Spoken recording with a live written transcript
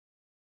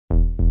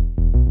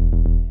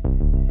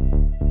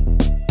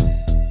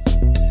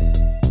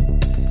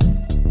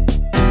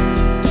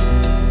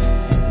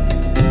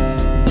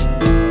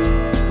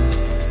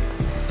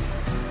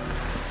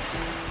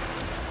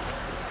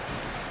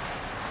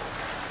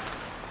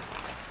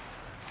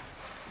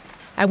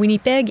À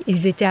Winnipeg,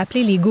 ils étaient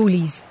appelés les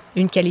Ghoulies,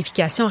 une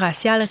qualification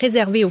raciale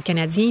réservée aux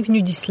Canadiens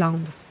venus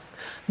d'Islande.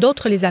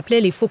 D'autres les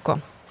appelaient les Faucons.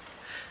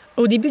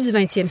 Au début du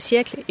 20e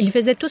siècle, ils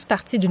faisaient tous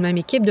partie d'une même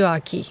équipe de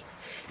hockey.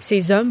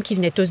 Ces hommes, qui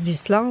venaient tous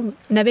d'Islande,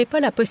 n'avaient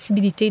pas la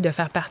possibilité de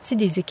faire partie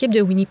des équipes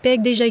de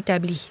Winnipeg déjà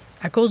établies,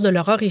 à cause de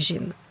leur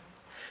origine.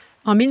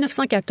 En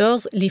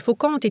 1914, les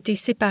Faucons ont été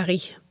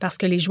séparés parce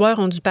que les joueurs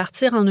ont dû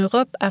partir en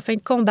Europe afin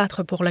de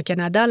combattre pour le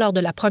Canada lors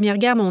de la Première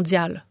Guerre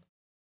mondiale.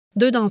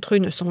 2 d'entre eux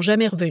ne sont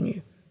jamais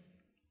revenus.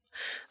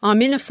 En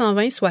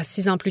 1920, soit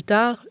 6 ans plus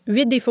tard,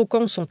 8 des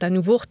Faucons sont à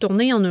nouveau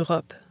retournés en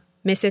Europe.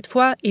 Mais cette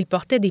fois, ils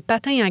portaient des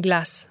patins à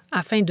glace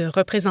afin de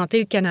représenter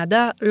le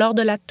Canada lors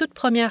de la toute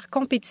première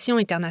compétition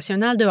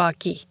internationale de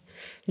hockey,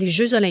 les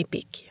Jeux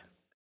olympiques.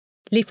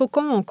 Les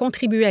Faucons ont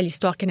contribué à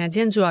l'histoire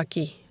canadienne du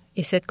hockey,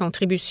 et cette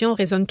contribution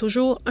résonne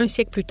toujours un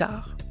siècle plus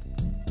tard.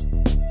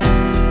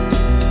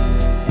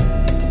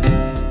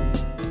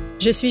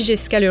 Je suis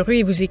Jessica Leroux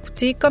et vous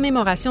écoutez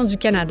Commémoration du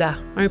Canada,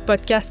 un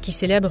podcast qui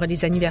célèbre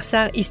des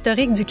anniversaires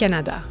historiques du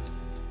Canada.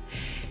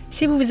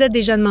 Si vous vous êtes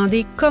déjà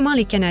demandé comment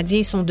les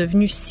Canadiens sont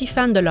devenus si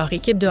fans de leur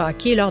équipe de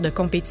hockey lors de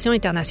compétitions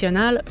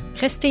internationales,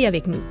 restez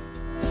avec nous.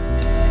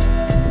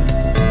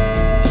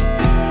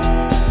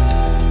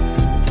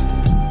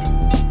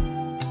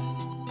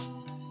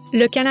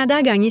 Le Canada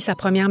a gagné sa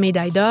première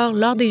médaille d'or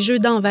lors des Jeux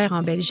d'Anvers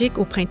en Belgique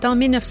au printemps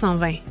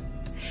 1920.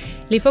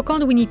 Les Faucons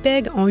de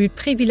Winnipeg ont eu le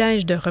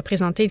privilège de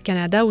représenter le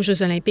Canada aux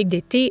Jeux olympiques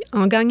d'été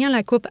en gagnant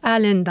la Coupe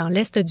Allen dans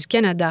l'Est du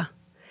Canada.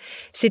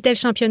 C'était le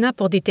championnat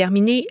pour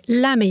déterminer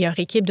la meilleure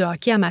équipe de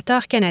hockey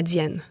amateur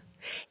canadienne.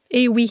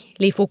 Et oui,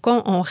 les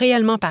Faucons ont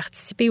réellement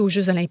participé aux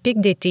Jeux olympiques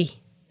d'été.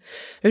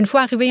 Une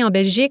fois arrivés en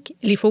Belgique,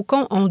 les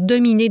Faucons ont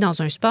dominé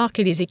dans un sport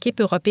que les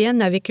équipes européennes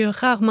n'avaient que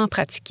rarement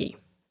pratiqué.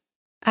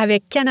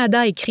 Avec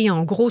Canada écrit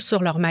en gros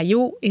sur leur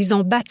maillot, ils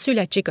ont battu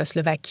la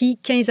Tchécoslovaquie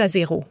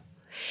 15-0.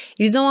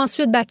 Ils ont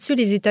ensuite battu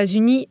les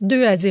États-Unis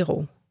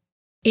 2-0.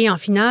 Et en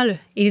finale,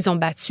 ils ont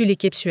battu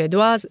l'équipe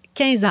suédoise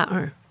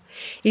 15-1.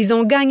 Ils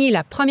ont gagné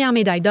la première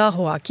médaille d'or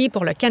au hockey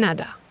pour le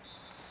Canada.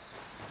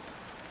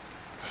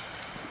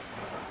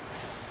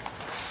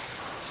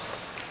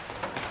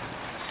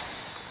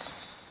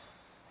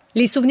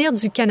 Les souvenirs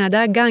du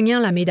Canada gagnant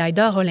la médaille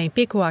d'or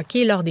olympique au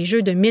hockey lors des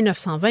Jeux de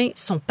 1920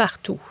 sont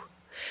partout.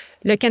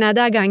 Le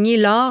Canada a gagné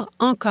l'or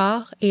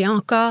encore et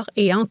encore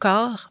et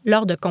encore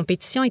lors de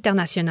compétitions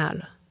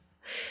internationales.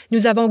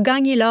 Nous avons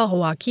gagné l'or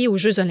au hockey aux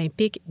Jeux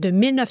olympiques de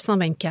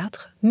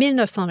 1924,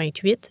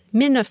 1928,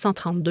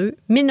 1932,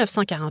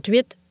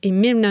 1948 et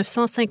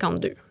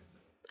 1952.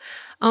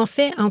 En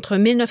fait, entre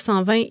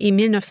 1920 et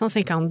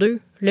 1952,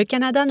 le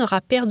Canada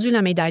n'aura perdu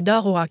la médaille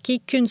d'or au hockey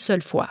qu'une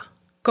seule fois,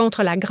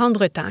 contre la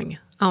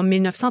Grande-Bretagne, en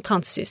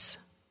 1936.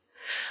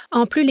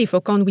 En plus, les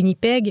Faucons de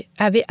Winnipeg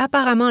avaient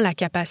apparemment la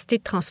capacité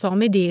de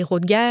transformer des héros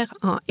de guerre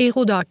en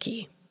héros de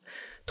hockey.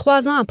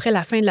 3 ans après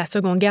la fin de la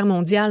Seconde Guerre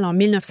mondiale en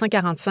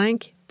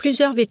 1945,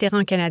 plusieurs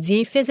vétérans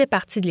canadiens faisaient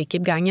partie de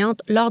l'équipe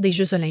gagnante lors des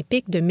Jeux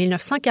olympiques de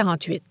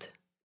 1948.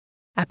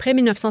 Après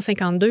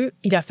 1952,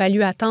 il a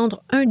fallu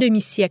attendre un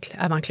demi-siècle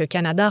avant que le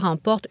Canada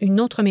remporte une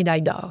autre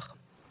médaille d'or.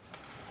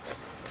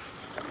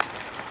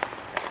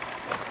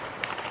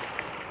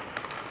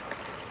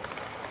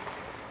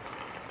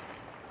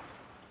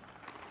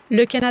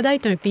 Le Canada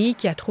est un pays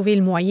qui a trouvé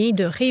le moyen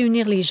de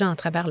réunir les gens à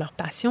travers leur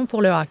passion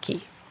pour le hockey.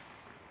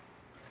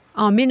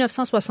 En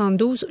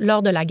 1972,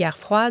 lors de la guerre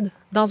froide,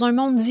 dans un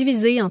monde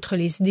divisé entre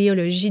les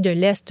idéologies de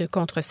l'Est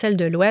contre celles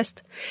de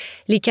l'Ouest,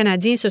 les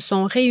Canadiens se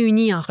sont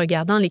réunis en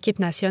regardant l'équipe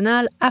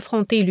nationale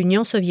affronter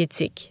l'Union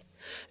soviétique.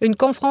 Une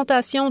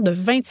confrontation de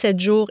 27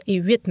 jours et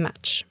 8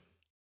 matchs.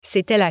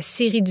 C'était la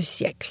série du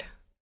siècle.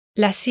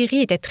 La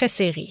série était très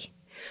serrée.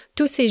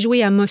 Tout s'est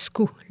joué à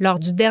Moscou lors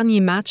du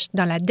dernier match,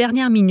 dans la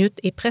dernière minute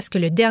et presque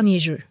le dernier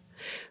jeu.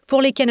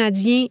 Pour les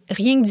Canadiens,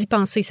 rien que d'y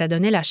penser, ça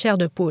donnait la chair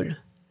de poule,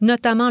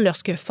 notamment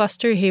lorsque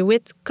Foster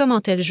Hewitt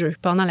commentait le jeu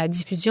pendant la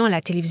diffusion à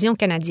la télévision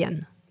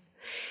canadienne.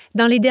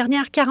 Dans les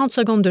dernières 40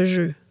 secondes de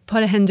jeu,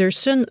 Paul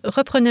Henderson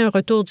reprenait un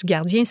retour du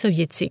gardien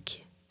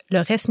soviétique. Le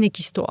reste n'est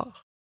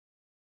qu'histoire.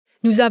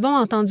 Nous avons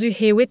entendu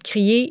Hewitt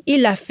crier «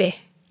 Il l'a fait!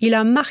 Il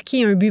a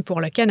marqué un but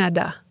pour le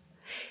Canada! »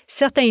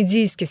 Certains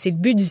disent que c'est le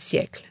but du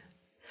siècle.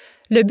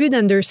 Le but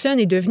d'Anderson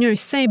est devenu un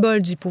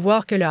symbole du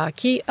pouvoir que le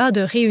hockey a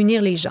de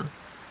réunir les gens.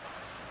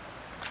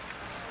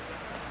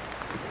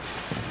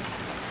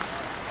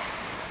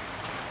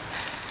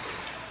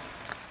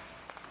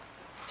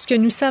 Ce que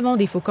nous savons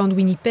des Faucons de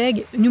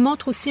Winnipeg nous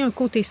montre aussi un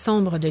côté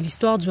sombre de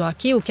l'histoire du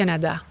hockey au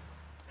Canada.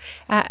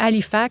 À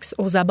Halifax,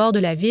 aux abords de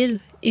la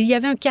ville, il y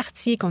avait un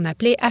quartier qu'on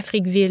appelait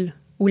Afriqueville,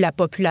 où la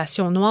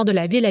population noire de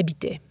la ville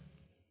habitait.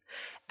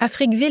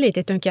 Afriqueville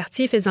était un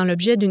quartier faisant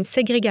l'objet d'une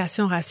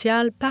ségrégation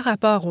raciale par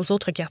rapport aux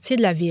autres quartiers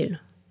de la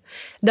ville.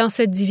 Dans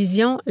cette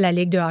division, la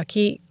Ligue de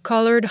hockey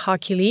Coloured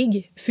Hockey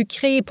League fut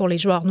créée pour les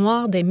joueurs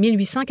noirs dès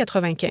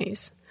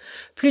 1895,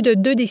 plus de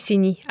 2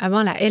 décennies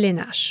avant la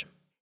LNH.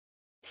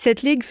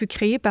 Cette ligue fut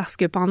créée parce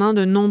que pendant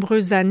de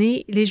nombreuses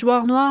années, les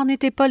joueurs noirs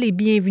n'étaient pas les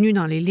bienvenus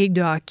dans les ligues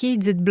de hockey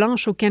dites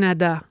blanches au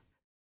Canada.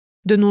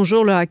 De nos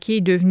jours, le hockey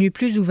est devenu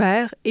plus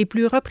ouvert et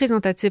plus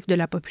représentatif de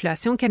la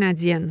population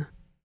canadienne.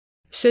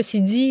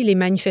 Ceci dit, les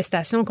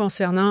manifestations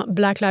concernant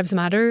Black Lives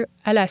Matter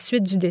à la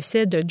suite du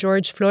décès de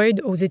George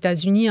Floyd aux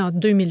États-Unis en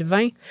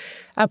 2020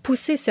 a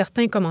poussé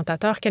certains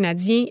commentateurs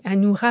canadiens à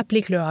nous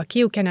rappeler que le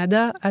hockey au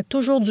Canada a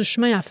toujours du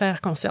chemin à faire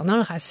concernant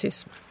le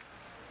racisme.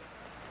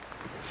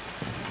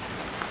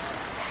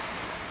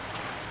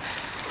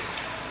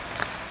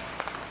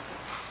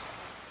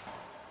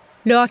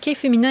 Le hockey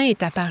féminin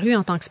est apparu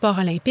en tant que sport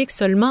olympique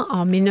seulement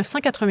en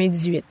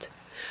 1998.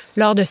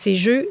 Lors de ces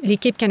Jeux,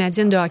 l'équipe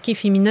canadienne de hockey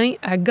féminin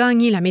a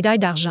gagné la médaille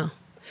d'argent.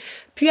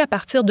 Puis, à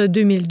partir de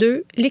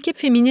 2002, l'équipe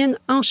féminine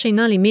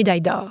enchaînant les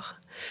médailles d'or.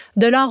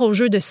 De l'or aux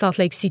Jeux de Salt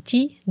Lake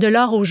City, de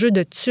l'or aux Jeux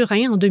de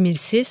Turin en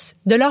 2006,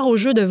 de l'or aux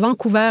Jeux de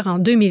Vancouver en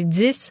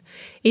 2010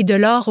 et de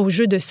l'or aux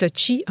Jeux de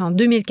Sochi en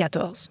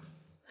 2014.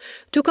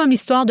 Tout comme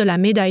l'histoire de la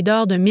médaille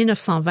d'or de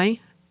 1920,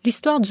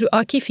 l'histoire du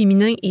hockey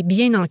féminin est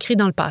bien ancrée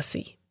dans le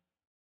passé.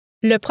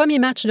 Le premier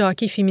match de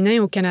hockey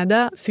féminin au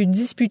Canada fut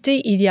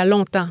disputé il y a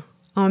longtemps,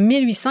 en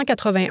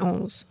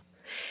 1891.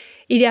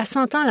 Il y a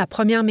 100 ans, la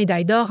première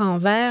médaille d'or en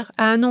verre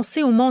a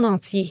annoncé au monde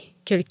entier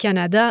que le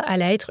Canada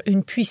allait être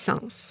une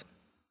puissance.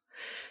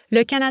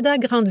 Le Canada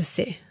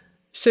grandissait.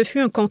 Ce fut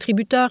un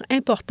contributeur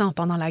important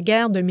pendant la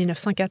guerre de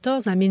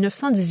 1914 à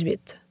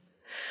 1918.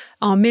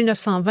 En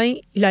 1920,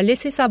 il a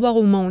laissé savoir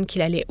au monde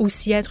qu'il allait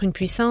aussi être une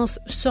puissance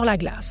sur la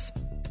glace.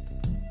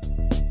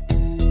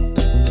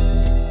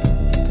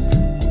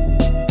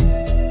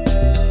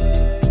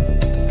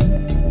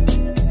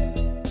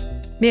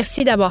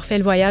 Merci d'avoir fait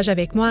le voyage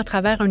avec moi à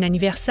travers un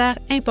anniversaire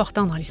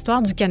important dans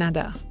l'histoire du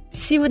Canada.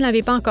 Si vous ne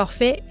l'avez pas encore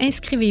fait,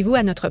 inscrivez-vous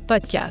à notre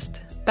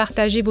podcast.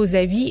 Partagez vos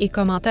avis et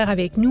commentaires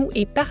avec nous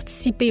et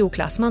participez au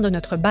classement de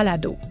notre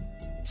balado.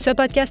 Ce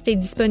podcast est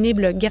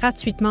disponible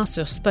gratuitement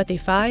sur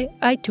Spotify,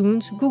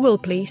 iTunes, Google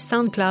Play,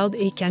 SoundCloud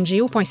et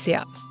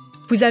Kanjeo.ca.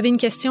 Vous avez une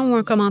question ou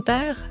un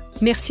commentaire?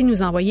 Merci de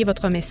nous envoyer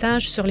votre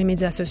message sur les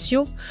médias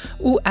sociaux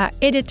ou à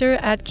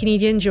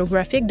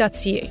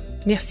editor@canadiangeographic.ca.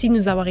 Merci de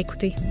nous avoir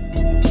écoutés.